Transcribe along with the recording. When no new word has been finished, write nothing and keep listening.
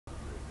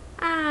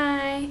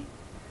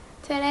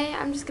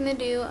I'm just going to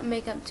do a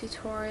makeup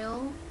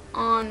tutorial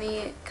on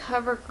the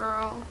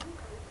CoverGirl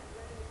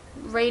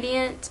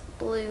Radiant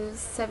Blues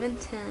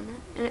 710,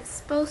 and it's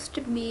supposed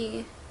to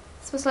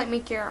like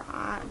make your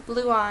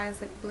blue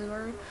eyes like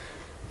bluer,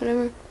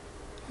 whatever.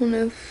 I don't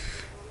know.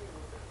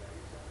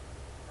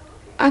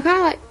 I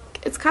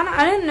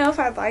didn't know if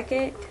I'd like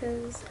it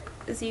because,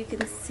 as you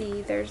can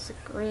see, there's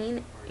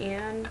green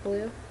and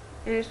blue,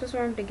 and you're supposed to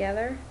wear them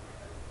together.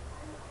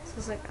 So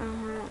it's like, oh,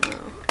 I don't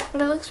know,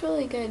 but it looks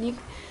really good.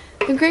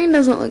 The green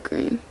doesn't look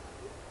green.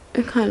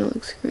 It kind of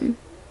looks green.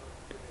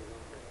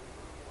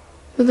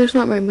 But there's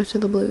not very much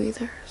of the blue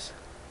either. So.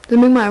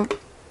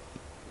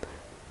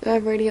 I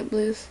have Radiant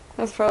Blues.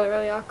 That's probably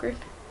really awkward.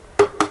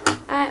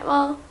 Alright,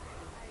 well,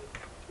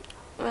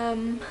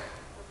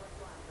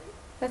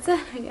 that's it,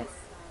 I guess.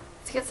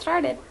 Let's get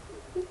started.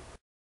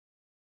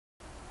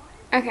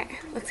 Okay,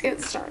 let's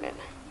get started.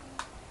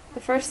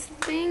 The first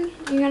thing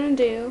you're going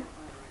to do,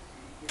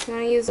 you're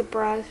going to use a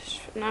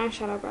brush, an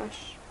eyeshadow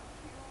brush.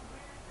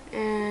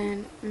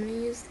 And I'm going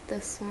to use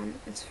this one.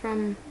 It's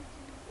from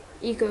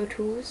Eco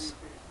Tools,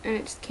 and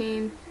it just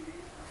came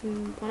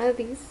from one of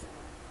these.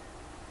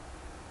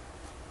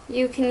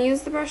 You can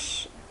use the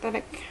brush that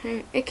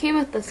it came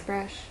with this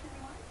brush,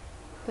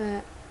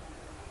 but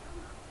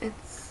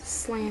it's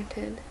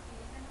slanted.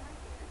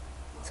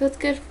 So it's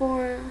good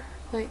for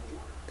like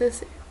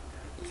this,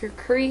 your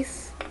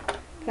crease,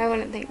 but I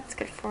wouldn't think it's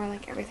good for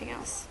like everything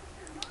else.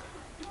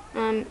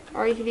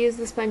 Or you could use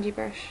the spongy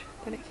brush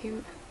that it came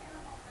with.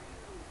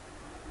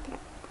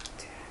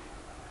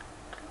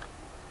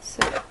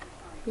 So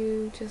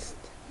you just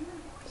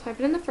type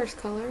it in the first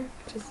color,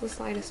 which is the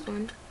slightest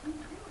one,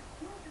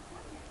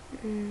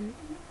 and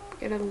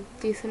get a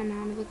decent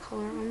amount of the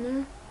color on there.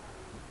 And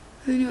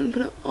then you want to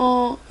put it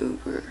all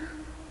over.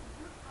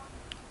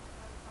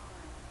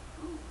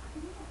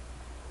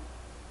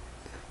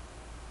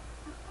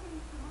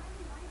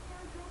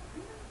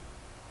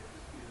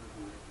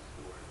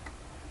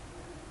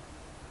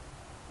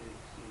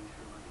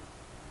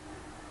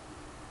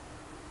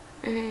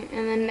 Okay,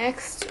 and then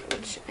next,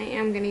 which I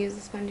am going to use the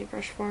spongy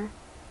brush for,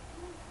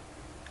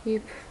 you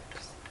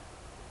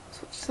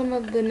switch some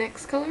of the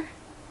next color.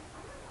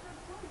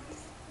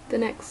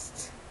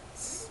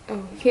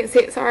 Oh, you can't see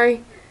it,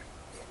 sorry.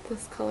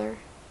 This color.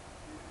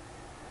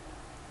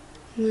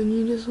 And then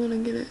you just want to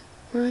get it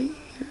right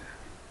here.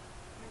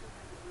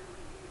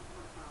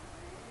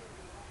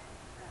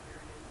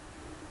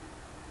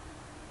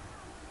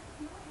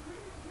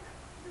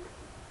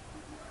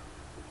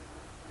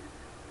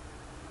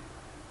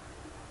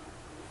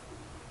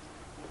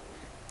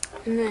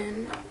 And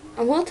then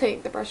I will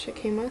take the brush it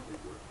came with,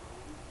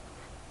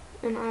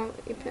 and I'll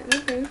put it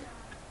in the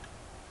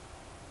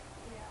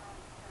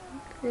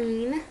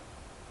green,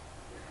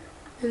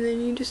 and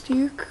then you just do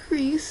your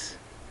crease.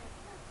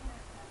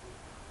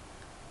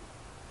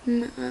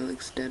 My eye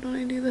looks dead when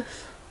I do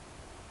this.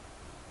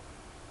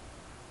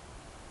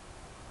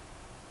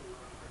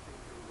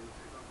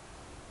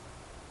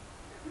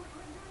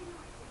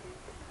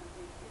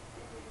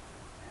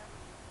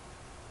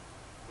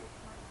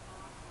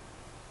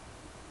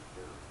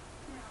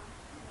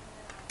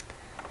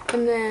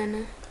 And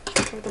then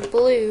for the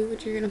blue,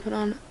 which you're going to put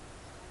on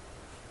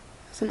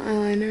as an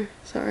eyeliner,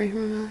 sorry,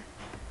 wrong eye.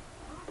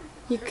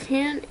 You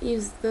can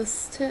use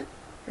this tip,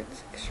 where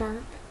it's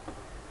sharp,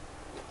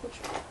 which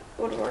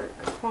would work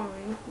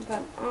fine,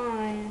 but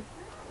I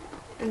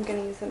am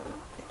going to use it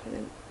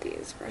in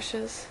these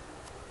brushes.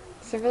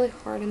 They're really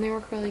hard and they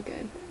work really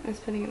good. I was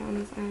putting it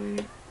on as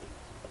eyeliner.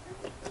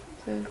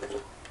 So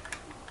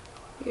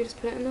you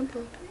just put it in the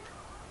blue.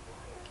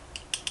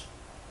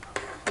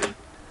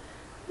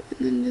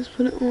 And then just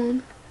put it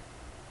on.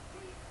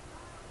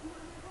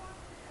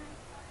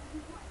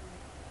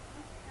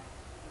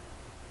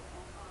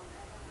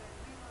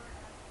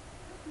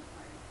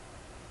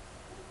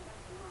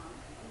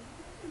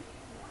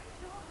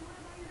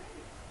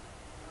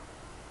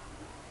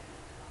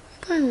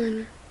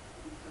 Eyeliner.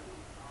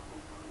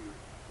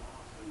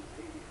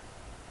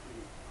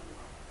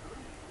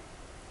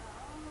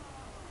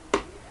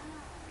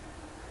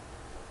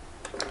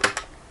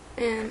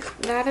 And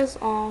that is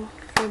all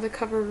for the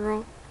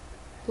CoverGirl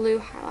blue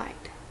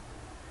highlight.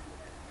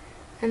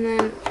 And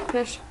then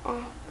finish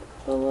off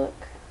the look,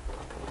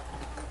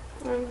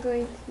 I'm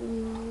going to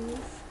use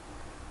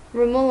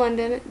Rimmel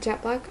London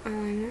Jet Black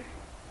eyeliner.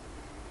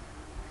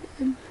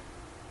 And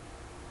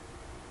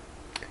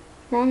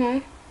wrong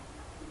eye.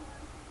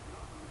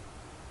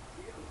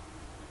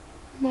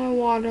 My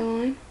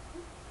waterline.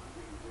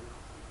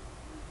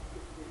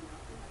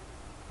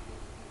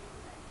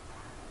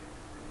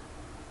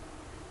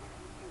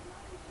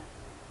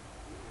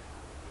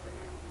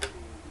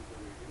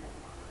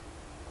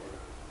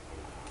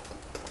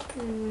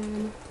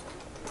 And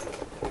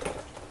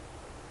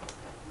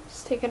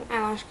just take an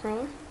eyelash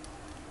curler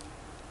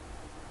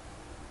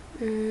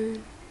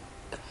and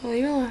curl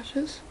your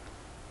lashes.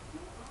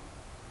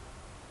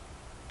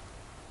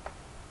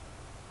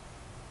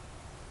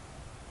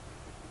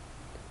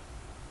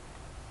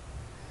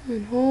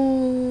 And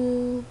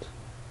hold,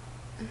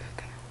 and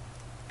okay.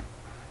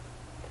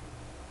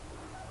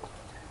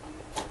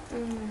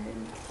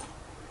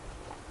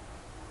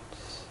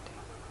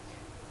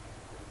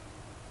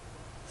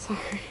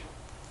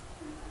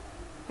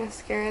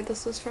 mascara.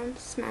 This is from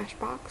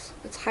Smashbox.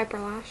 It's Hyper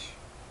Lash.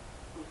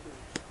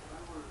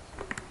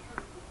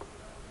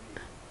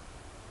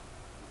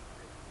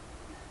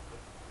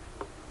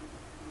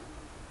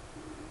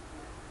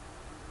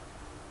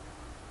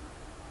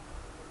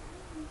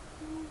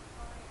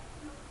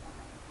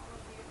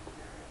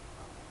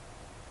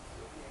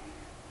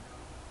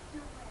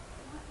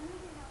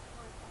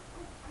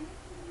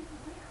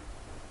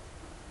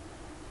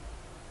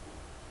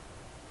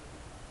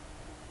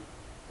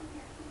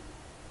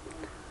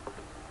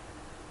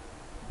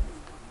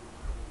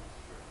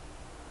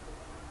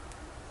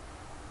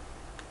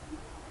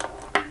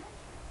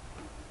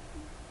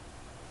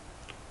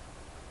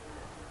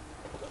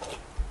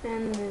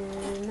 And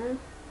then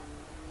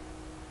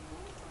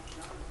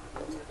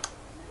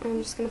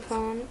I'm just going to put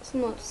on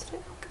some lipstick.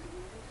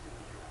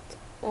 It's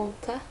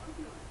Ulta.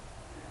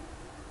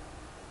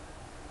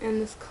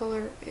 And this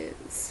color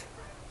is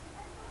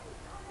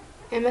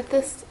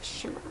Amethyst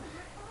Shimmer.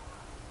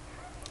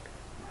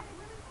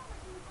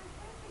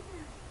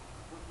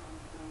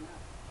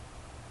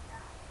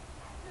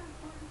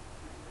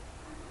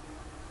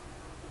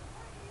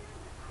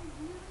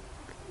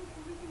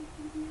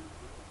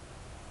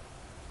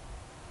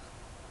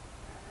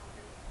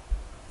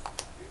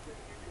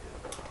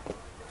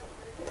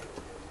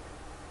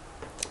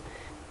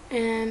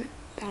 And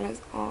that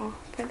is all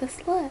for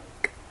this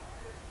look.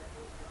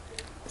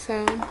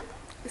 So,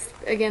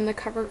 again, the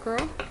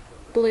CoverGirl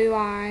Blue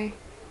Eye.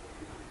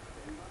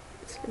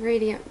 It's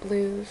Radiant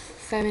Blues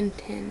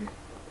 710.